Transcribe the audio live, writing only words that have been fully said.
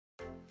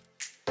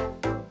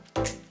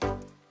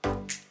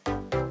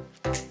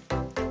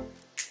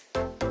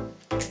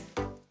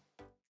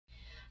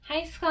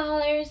Hi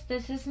scholars,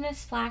 this is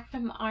Miss Black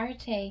from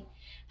Arete.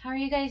 How are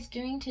you guys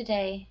doing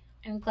today?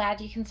 I'm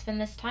glad you can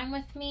spend this time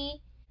with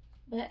me.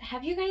 But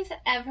have you guys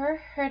ever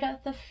heard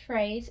of the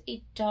phrase,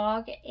 a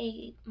dog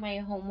ate my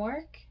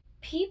homework?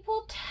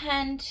 People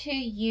tend to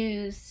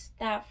use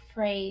that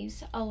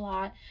phrase a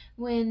lot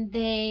when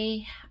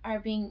they are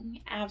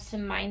being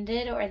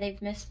absent-minded or they've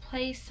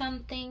misplaced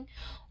something,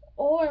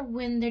 or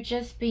when they're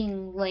just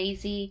being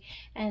lazy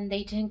and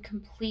they didn't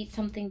complete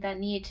something that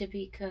needed to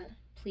be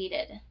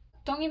completed.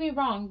 Don't get me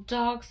wrong,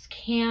 dogs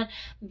can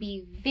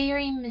be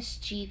very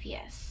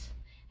mischievous,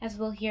 as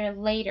we'll hear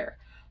later,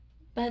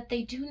 but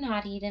they do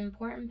not eat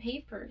important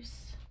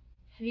papers.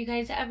 Have you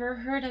guys ever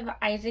heard of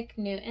Isaac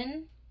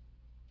Newton?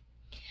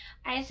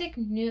 Isaac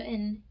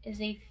Newton is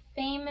a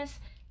famous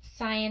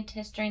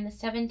scientist during the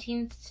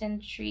 17th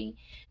century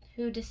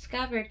who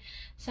discovered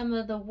some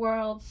of the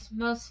world's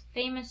most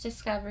famous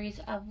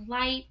discoveries of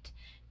light,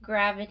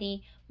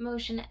 gravity,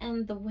 motion,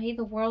 and the way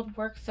the world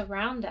works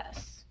around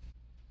us.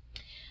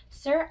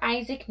 Sir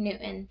Isaac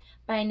Newton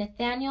by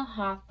Nathaniel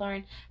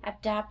Hawthorne,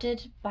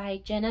 adapted by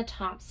Jenna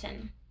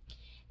Thompson.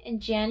 In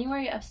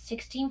January of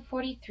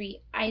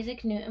 1643,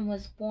 Isaac Newton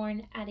was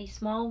born at a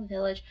small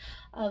village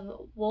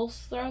of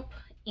Woolsthorpe,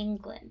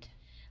 England.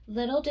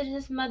 Little did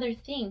his mother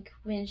think,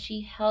 when she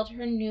held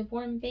her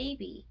newborn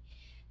baby,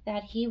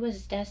 that he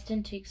was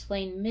destined to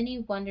explain many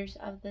wonders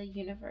of the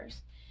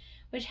universe,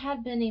 which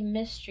had been a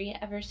mystery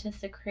ever since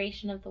the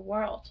creation of the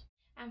world.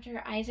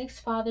 After Isaac's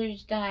father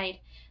died,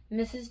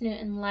 Mrs.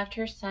 Newton left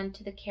her son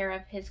to the care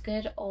of his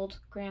good old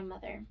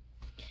grandmother,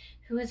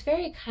 who was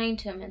very kind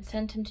to him and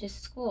sent him to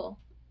school.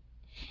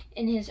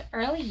 In his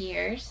early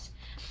years,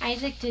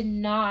 Isaac did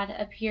not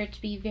appear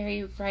to be a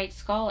very bright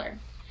scholar,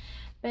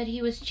 but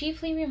he was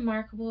chiefly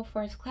remarkable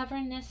for his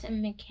cleverness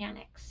in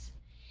mechanics.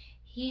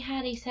 He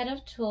had a set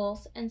of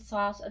tools and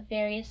saws of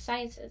various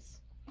sizes,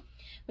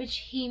 which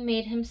he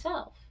made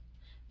himself.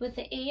 With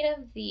the aid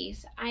of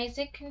these,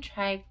 Isaac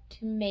contrived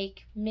to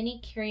make many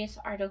curious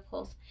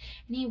articles,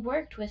 and he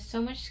worked with so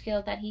much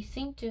skill that he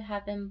seemed to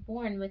have been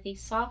born with a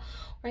saw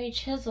or a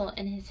chisel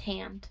in his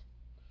hand.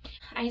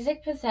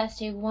 Isaac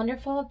possessed a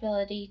wonderful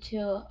ability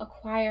to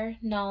acquire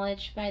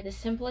knowledge by the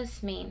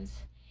simplest means.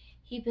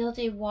 He built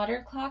a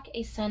water clock,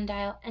 a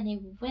sundial, and a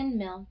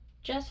windmill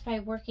just by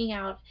working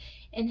out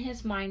in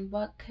his mind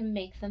what could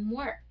make them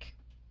work.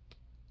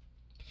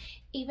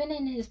 Even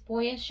in his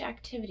boyish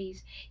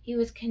activities, he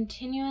was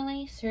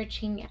continually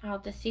searching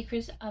out the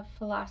secrets of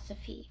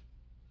philosophy.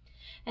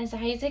 As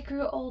Isaac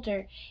grew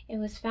older, it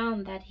was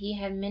found that he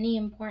had many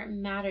important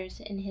matters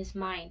in his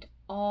mind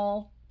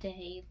all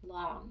day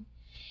long.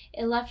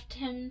 It left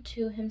him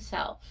to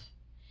himself.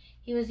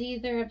 He was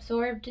either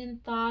absorbed in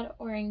thought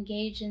or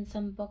engaged in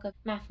some book of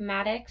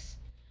mathematics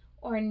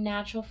or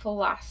natural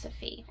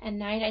philosophy. At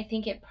night, I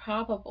think it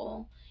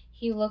probable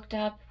he looked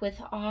up with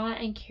awe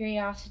and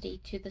curiosity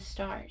to the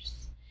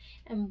stars,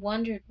 and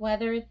wondered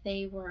whether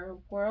they were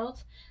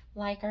worlds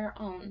like our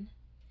own.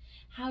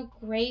 How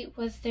great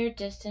was their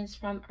distance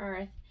from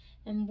earth,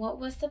 and what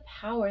was the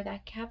power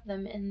that kept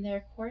them in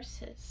their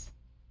courses?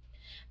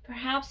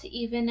 Perhaps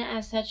even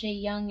at such a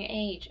young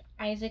age,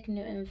 Isaac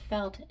Newton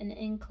felt an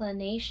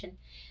inclination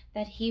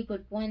that he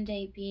would one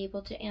day be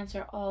able to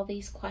answer all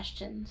these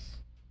questions.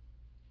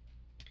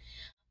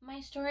 My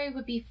story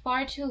would be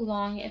far too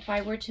long if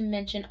I were to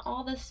mention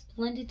all the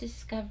splendid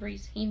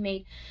discoveries he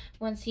made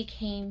once he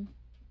came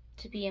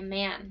to be a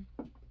man.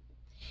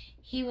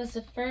 He was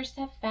the first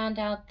that found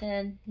out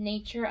the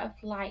nature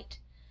of light.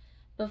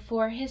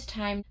 Before his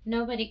time,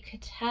 nobody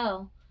could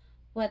tell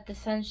what the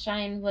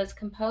sunshine was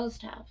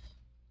composed of.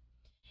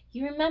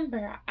 You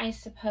remember, I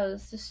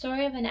suppose, the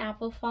story of an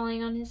apple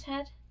falling on his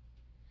head?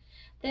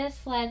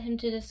 This led him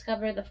to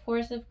discover the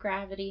force of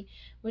gravity,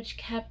 which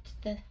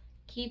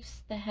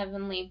keeps the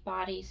heavenly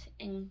bodies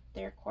in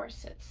their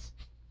courses.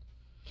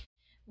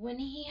 When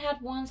he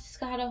had once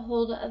got a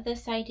hold of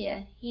this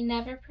idea, he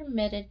never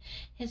permitted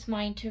his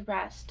mind to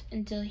rest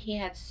until he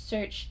had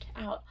searched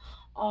out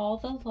all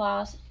the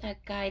laws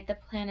that guide the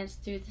planets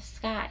through the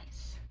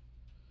skies.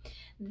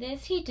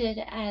 This he did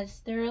as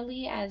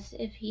thoroughly as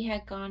if he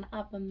had gone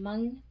up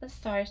among the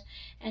stars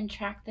and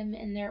tracked them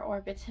in their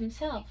orbits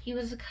himself. He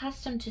was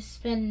accustomed to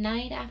spend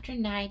night after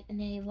night in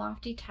a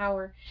lofty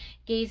tower,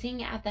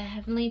 gazing at the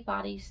heavenly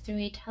bodies through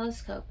a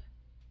telescope.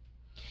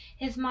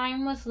 His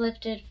mind was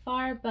lifted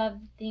far above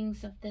the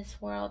things of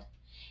this world.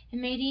 It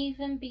may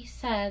even be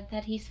said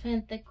that he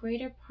spent the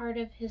greater part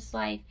of his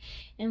life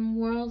in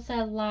worlds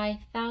that lie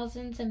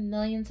thousands and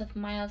millions of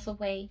miles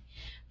away,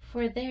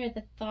 for there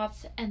the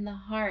thoughts and the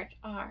heart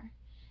are.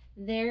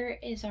 There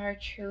is our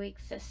true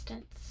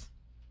existence.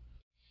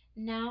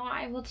 Now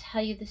I will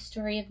tell you the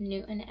story of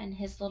Newton and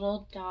his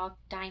little dog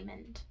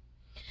Diamond.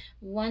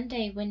 One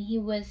day when he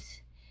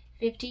was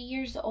 50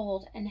 years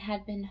old and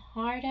had been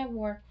hard at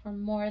work for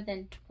more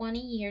than 20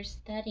 years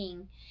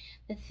studying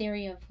the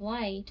theory of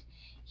light,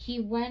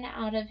 he went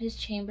out of his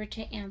chamber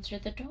to answer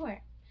the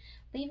door,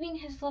 leaving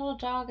his little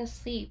dog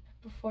asleep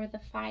before the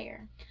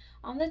fire.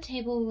 On the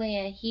table lay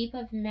a heap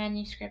of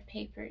manuscript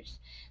papers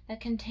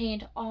that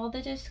contained all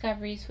the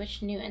discoveries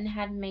which Newton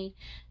had made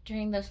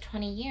during those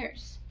 20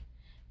 years.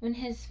 When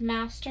his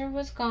master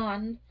was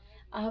gone,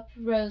 up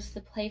rose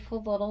the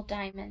playful little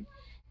diamond,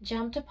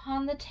 jumped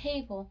upon the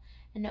table,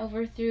 and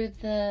overthrew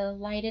the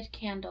lighted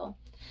candle.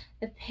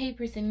 The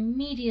papers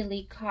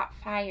immediately caught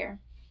fire.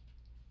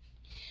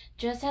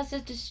 Just as the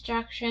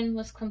destruction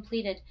was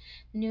completed,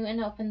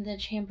 Newton opened the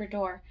chamber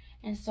door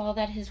and saw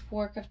that his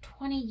work of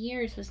 20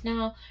 years was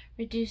now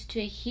reduced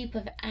to a heap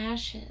of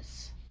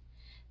ashes.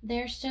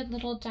 There stood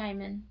little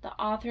Diamond, the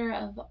author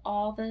of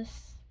all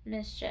this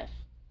mischief.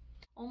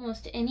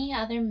 Almost any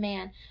other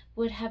man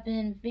would have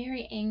been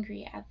very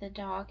angry at the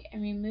dog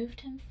and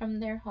removed him from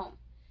their home.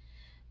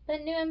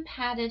 But Newton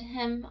patted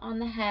him on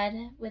the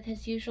head with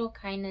his usual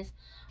kindness,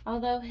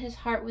 although his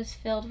heart was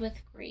filled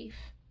with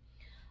grief.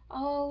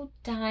 "Oh,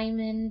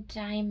 Diamond,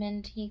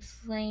 Diamond," he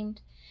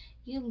exclaimed,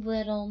 "you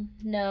little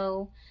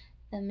know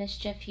the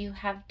mischief you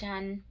have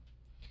done."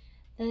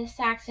 This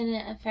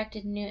accident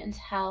affected Newton's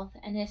health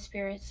and his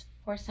spirits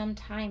for some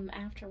time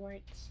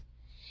afterwards.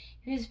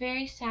 He was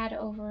very sad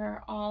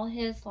over all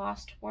his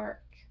lost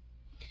work.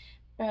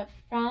 But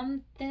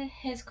from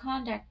his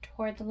conduct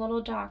toward the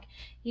little dog,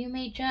 you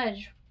may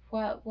judge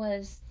what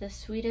was the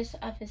sweetest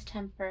of his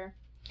temper.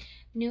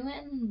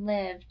 Newton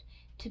lived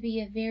to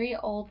be a very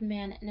old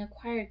man and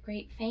acquired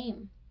great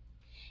fame.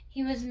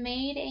 He was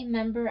made a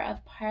member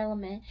of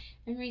Parliament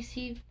and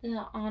received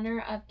the honor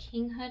of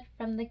kinghood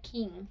from the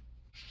king.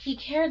 He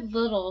cared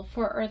little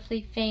for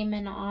earthly fame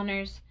and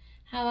honors.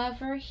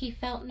 However, he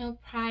felt no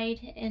pride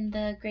in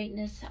the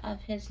greatness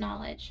of his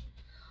knowledge.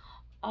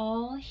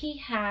 All he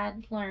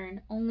had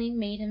learned only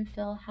made him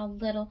feel how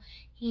little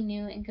he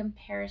knew in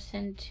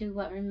comparison to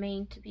what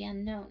remained to be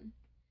unknown.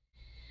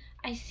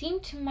 "I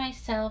seem to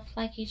myself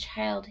like a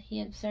child,"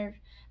 he observed,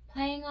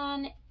 "playing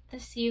on the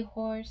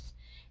seahorse,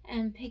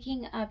 and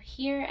picking up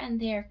here and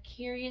there a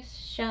curious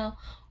shell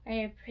or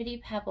a pretty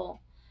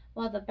pebble,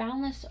 while the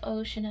boundless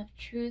ocean of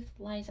truth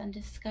lies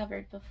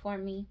undiscovered before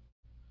me."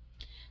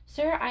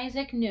 Sir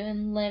Isaac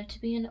Newton lived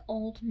to be an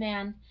old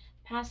man,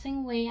 passing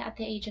away at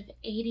the age of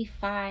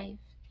 85.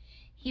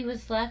 He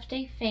was left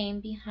a fame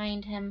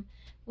behind him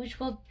which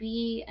will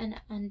be an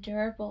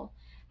undurable,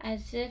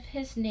 as if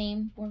his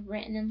name were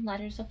written in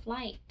letters of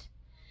light,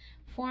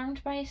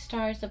 formed by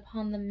stars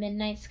upon the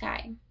midnight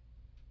sky.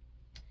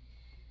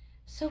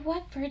 So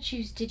what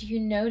virtues did you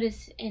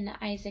notice in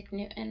Isaac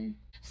Newton?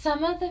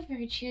 Some of the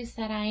virtues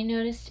that I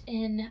noticed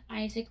in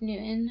Isaac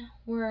Newton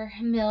were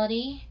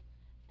humility,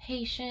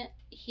 patient.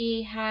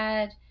 He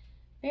had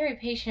very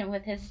patient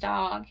with his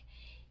dog.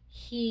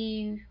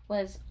 He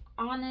was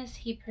honest,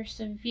 he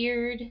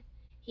persevered,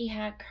 he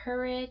had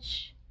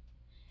courage,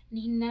 and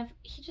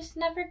he just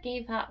never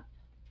gave up.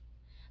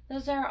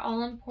 Those are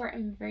all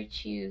important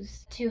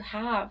virtues to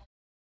have.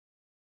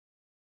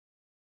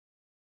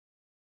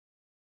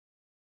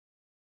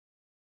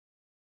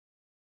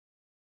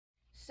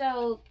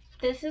 So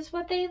this is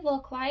what they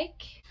look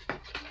like.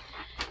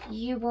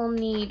 You will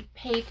need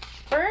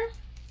paper,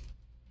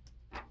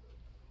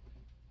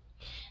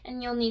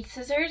 and you'll need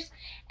scissors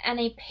and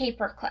a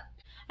paper clip.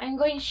 I'm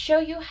going to show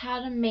you how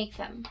to make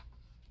them.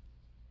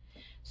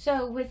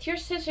 So with your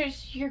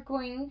scissors, you're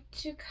going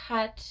to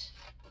cut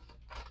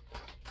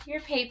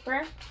your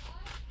paper.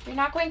 You're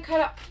not going to cut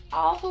it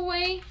all the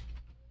way.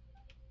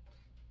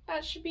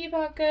 That should be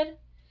about good.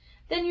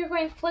 Then you're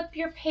going to flip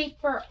your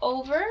paper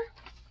over,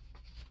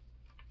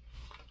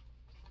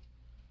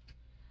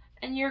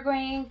 and you're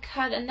going to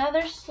cut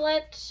another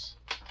slit.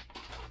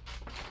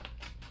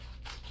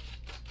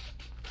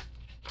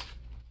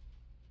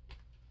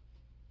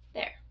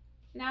 There.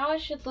 Now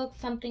it should look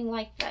something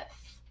like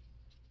this.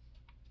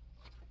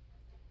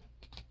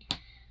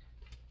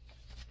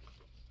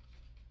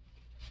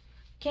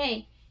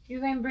 Okay,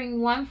 you're going to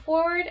bring one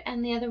forward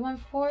and the other one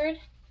forward.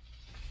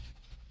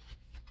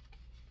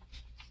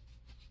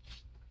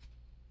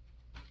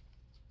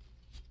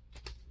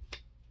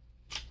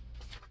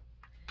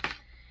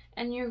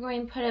 And you're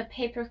going to put a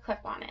paper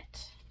clip on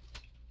it.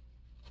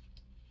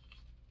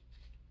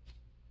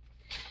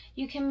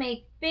 You can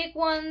make big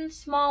ones,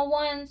 small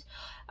ones,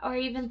 or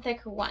even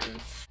thicker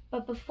ones.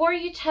 But before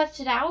you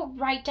test it out,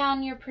 write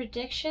down your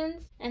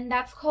predictions, and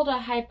that's called a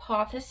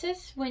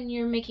hypothesis when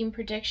you're making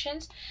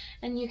predictions,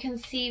 and you can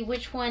see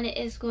which one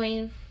is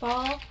going to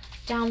fall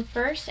down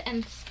first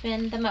and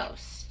spin the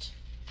most.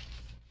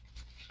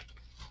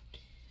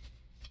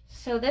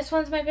 So this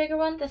one's my bigger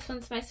one, this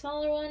one's my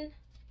smaller one.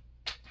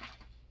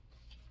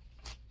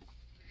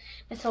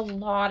 It's a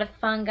lot of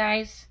fun,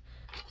 guys.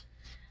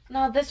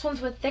 Now this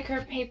one's with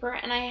thicker paper,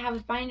 and I have a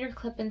binder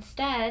clip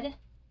instead.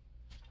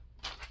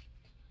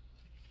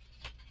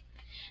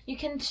 You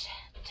can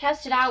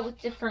test it out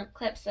with different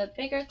clips, a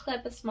bigger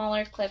clip, a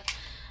smaller clip,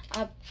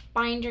 a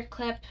binder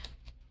clip.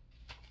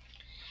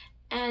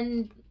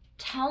 And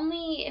tell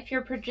me if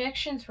your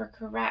predictions were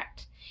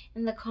correct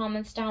in the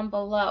comments down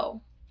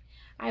below.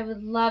 I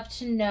would love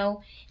to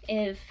know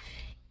if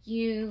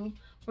you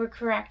were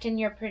correct in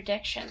your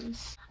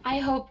predictions. I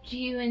hope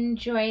you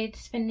enjoyed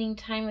spending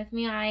time with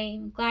me.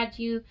 I'm glad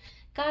you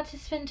got to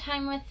spend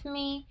time with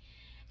me,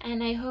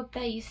 and I hope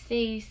that you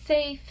stay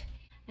safe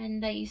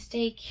and that you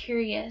stay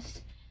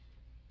curious.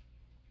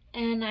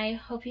 And I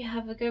hope you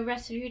have a good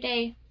rest of your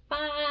day.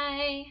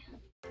 Bye!